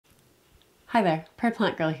Hi there, Prairie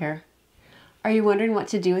Plant Girl here. Are you wondering what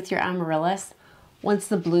to do with your amaryllis once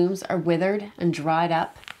the blooms are withered and dried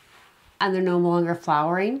up and they're no longer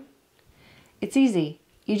flowering? It's easy.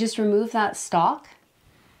 You just remove that stalk.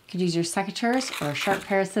 You could use your secateurs or a sharp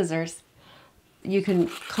pair of scissors. You can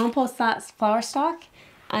compost that flower stalk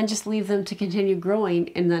and just leave them to continue growing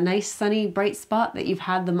in the nice sunny bright spot that you've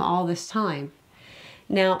had them all this time.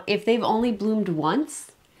 Now, if they've only bloomed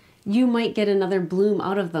once, you might get another bloom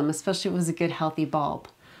out of them, especially if it was a good healthy bulb.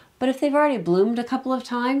 But if they've already bloomed a couple of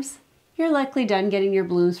times, you're likely done getting your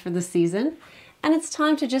blooms for the season, and it's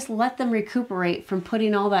time to just let them recuperate from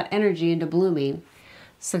putting all that energy into blooming.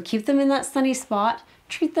 So keep them in that sunny spot,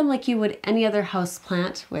 treat them like you would any other house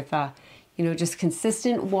plant with just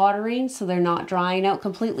consistent watering so they're not drying out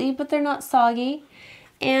completely, but they're not soggy,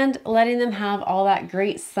 and letting them have all that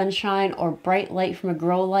great sunshine or bright light from a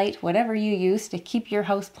grow light, whatever you use to keep your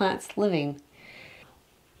house plants living.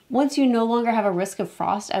 Once you no longer have a risk of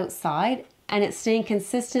frost outside and it's staying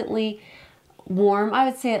consistently warm, I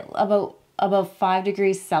would say about 5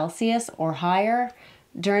 degrees Celsius or higher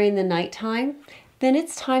during the nighttime, then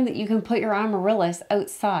it's time that you can put your amaryllis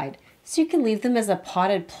outside. So you can leave them as a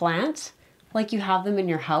potted plant like you have them in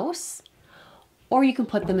your house, or you can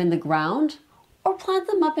put them in the ground, or plant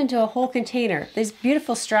them up into a whole container. This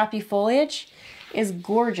beautiful strappy foliage is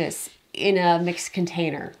gorgeous in a mixed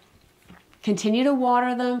container. Continue to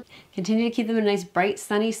water them, continue to keep them in a nice bright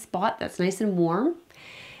sunny spot that's nice and warm,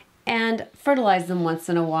 and fertilize them once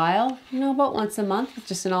in a while, about once a month.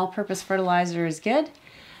 Just an all-purpose fertilizer is good,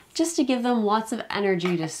 just to give them lots of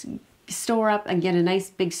energy to store up and get a nice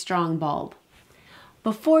big strong bulb.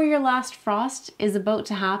 Before your last frost is about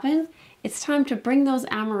to happen, it's time to bring those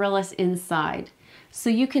amaryllis inside. So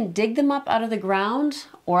you can dig them up out of the ground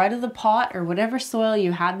or out of the pot or whatever soil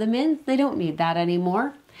you had them in. They don't need that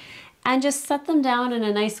anymore. And just set them down in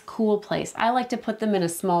a nice cool place. I like to put them in a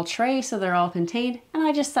small tray so they're all contained, and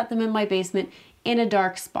I just set them in my basement in a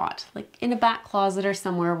dark spot, like in a back closet or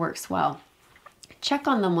somewhere works well. Check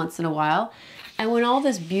on them once in a while, and when all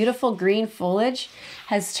this beautiful green foliage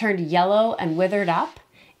has turned yellow and withered up,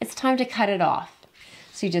 it's time to cut it off.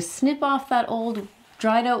 So you just snip off that old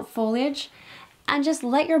dried out foliage and just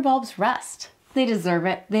let your bulbs rest. They deserve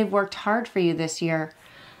it. They've worked hard for you this year.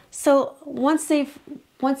 So once they've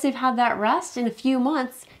had that rest, in a few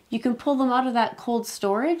months, you can pull them out of that cold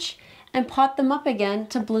storage and pot them up again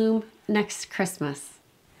to bloom next Christmas.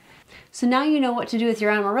 So now you know what to do with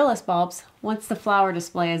your amaryllis bulbs once the flower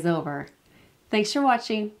display is over. Thanks for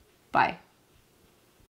watching. Bye.